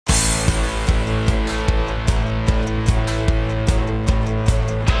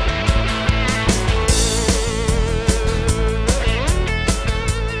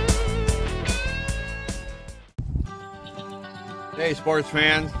Hey sports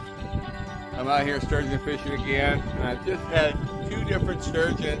fans, I'm out here sturgeon fishing again, and I've just had two different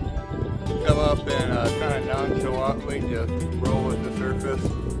sturgeon come up and kind of nonchalantly just roll at the surface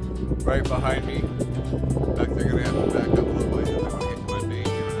right behind me. In fact, they're going to have to back up a little ways if I want to get to my bait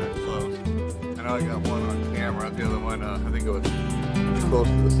here that close. I know I got one on camera, the other one I think it was close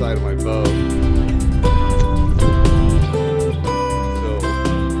to the side of my boat. So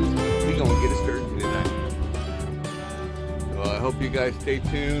we're going to get a sturgeon tonight. So I hope you guys stay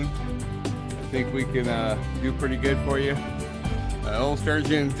tuned. I think we can do pretty good for you. Old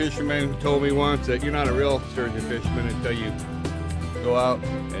sturgeon fisherman told me once that you're not a real sturgeon fisherman until you go out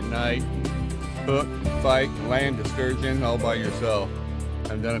at night, hook, fight, and land a sturgeon all by yourself.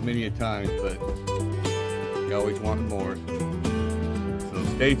 I've done it many a times, but you always want more. So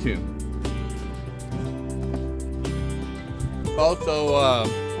stay tuned. Also,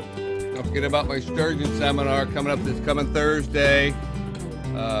 don't forget about my sturgeon seminar coming up this coming Thursday,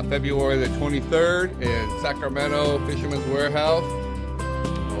 February the 23rd in Sacramento Fisherman's Warehouse.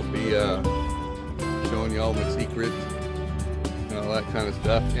 I'll be showing you all the secrets and all that kind of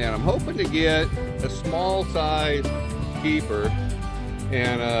stuff. And I'm hoping to get a small size keeper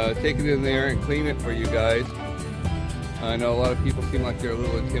and take it in there and clean it for you guys. I know a lot of people seem like they're a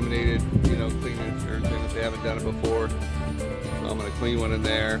little intimidated, you know, cleaning sturgeon if they haven't done it before. So I'm going to clean one in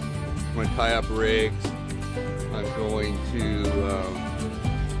there. I'm going to tie up rigs. I'm going to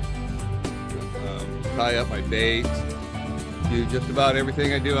tie up my baits, do just about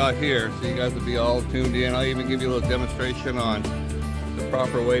everything I do out here, so you guys will be all tuned in. I'll even give you a little demonstration on the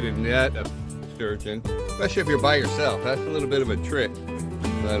proper way to net a sturgeon, especially if you're by yourself. That's a little bit of a trick,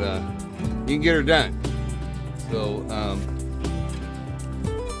 but you can get her done. So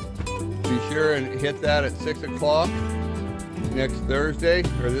be sure and hit that at 6 o'clock next Thursday,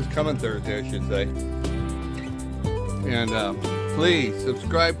 or this coming Thursday I should say. And please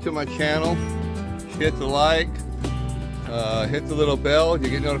subscribe to my channel. Hit the like, hit the little bell. You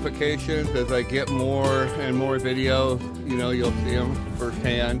get notifications as I get more and more videos. You know, you'll see them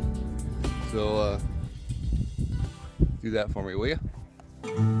firsthand. So do that for me, will you?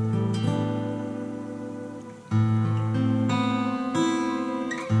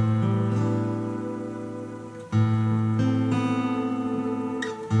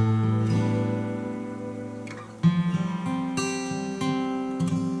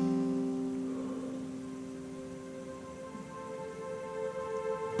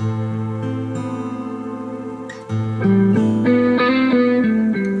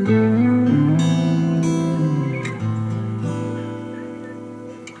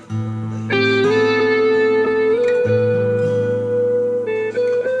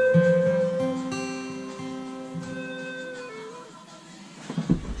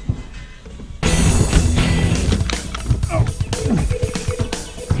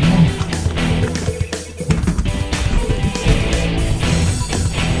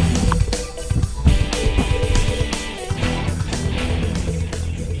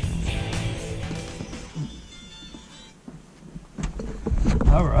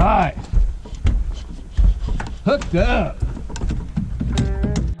 All right, hooked up.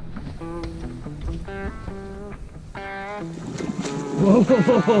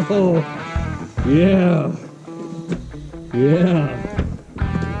 Whoa, yeah, yeah.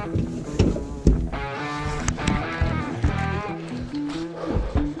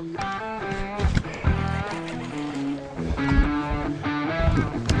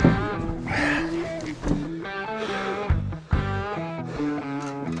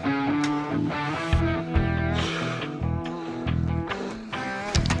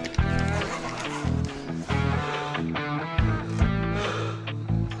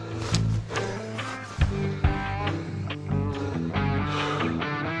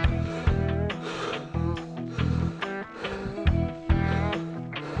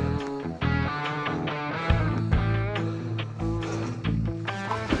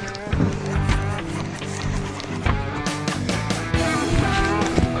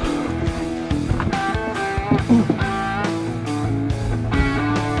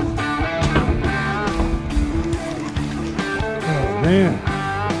 Man,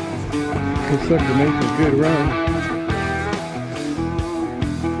 this sucker makes a good run.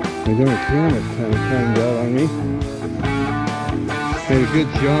 My darn camera kind of timed out on me. Made a good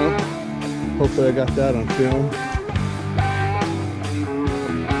jump. Hopefully I got that on film.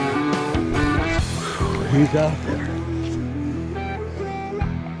 He's out there.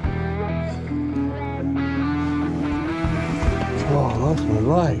 Oh, I lost my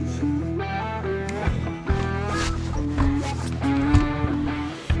lights.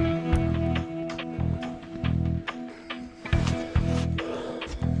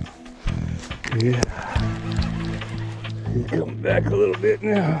 Yeah. He's coming back a little bit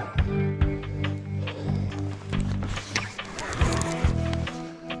now.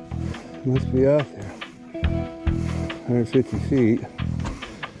 Must be out there. 150 feet.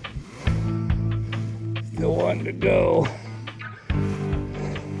 Still wanting to go.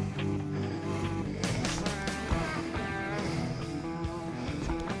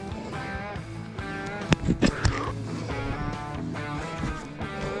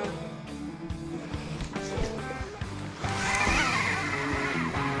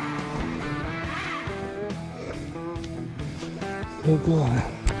 Still going.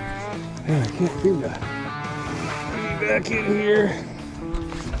 Man, I can't seem to be back in here.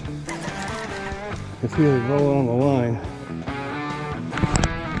 I feel it rolling on the line.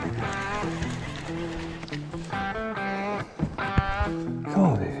 Come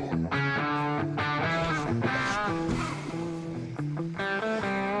on, baby.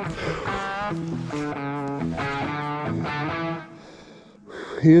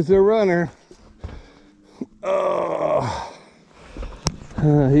 He's a runner. Oh.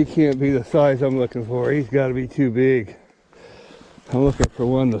 He can't be the size I'm looking for. He's got to be too big. I'm looking for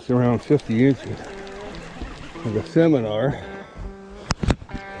one that's around 50 inches. Like a seminar.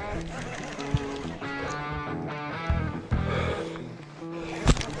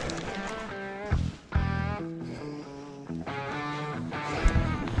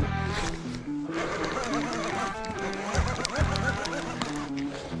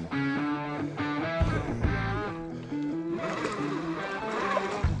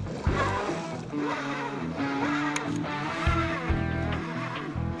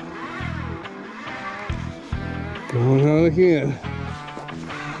 Going on again.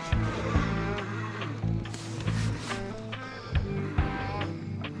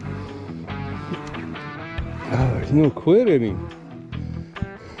 Oh, there's no quit in him.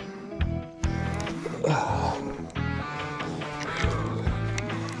 I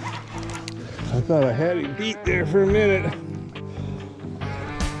thought I had him beat there for a minute.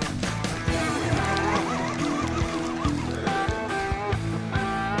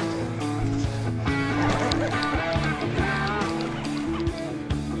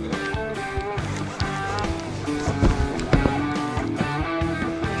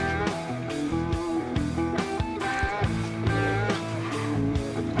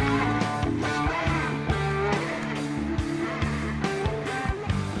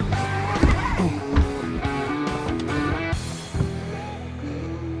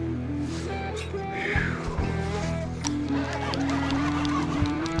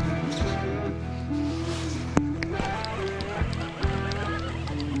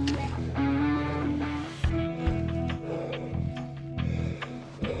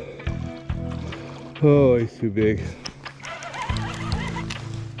 Oh, he's too big.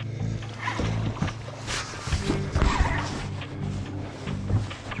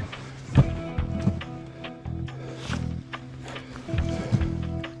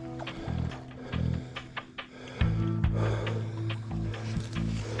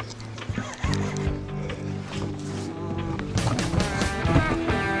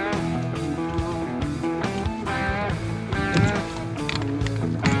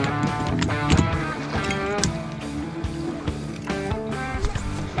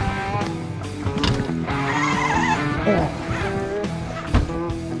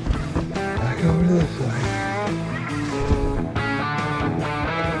 Back over to this side.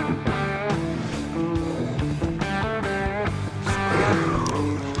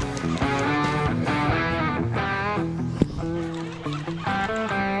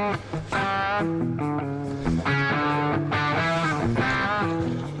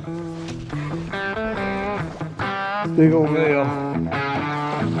 Big old male.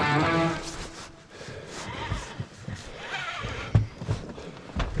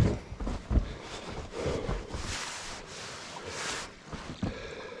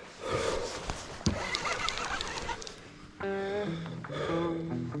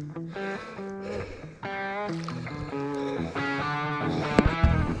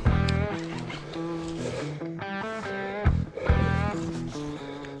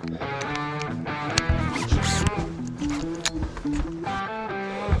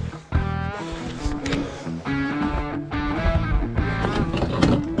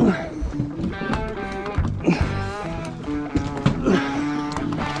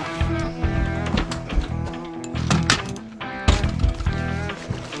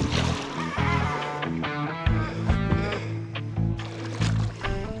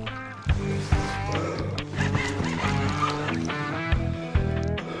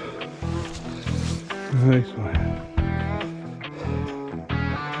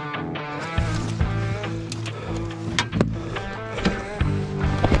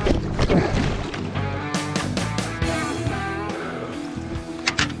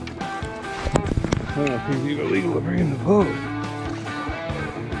 Is it illegal to bring in the boat?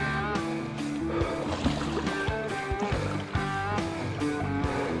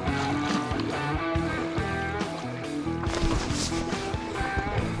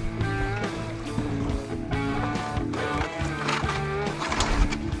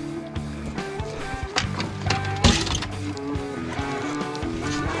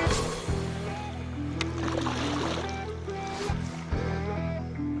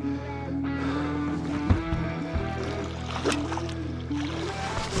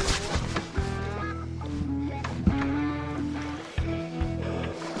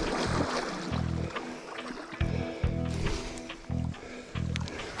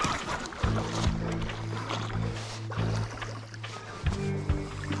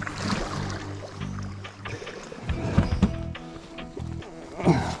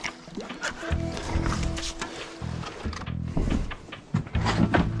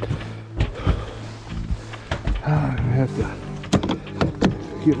 I'm gonna have to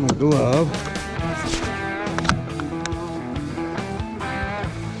get my glove.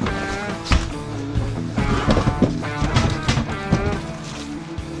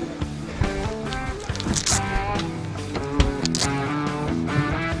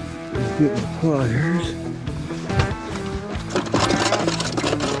 Get my pliers.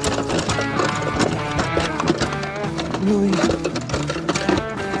 Really?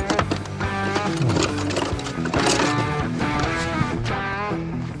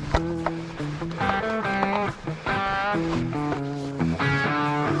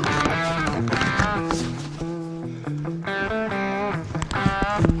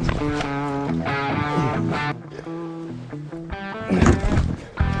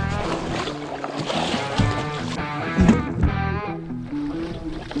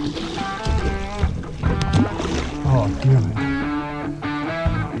 Oh, damn it.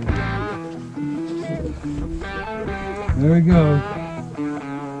 There we go.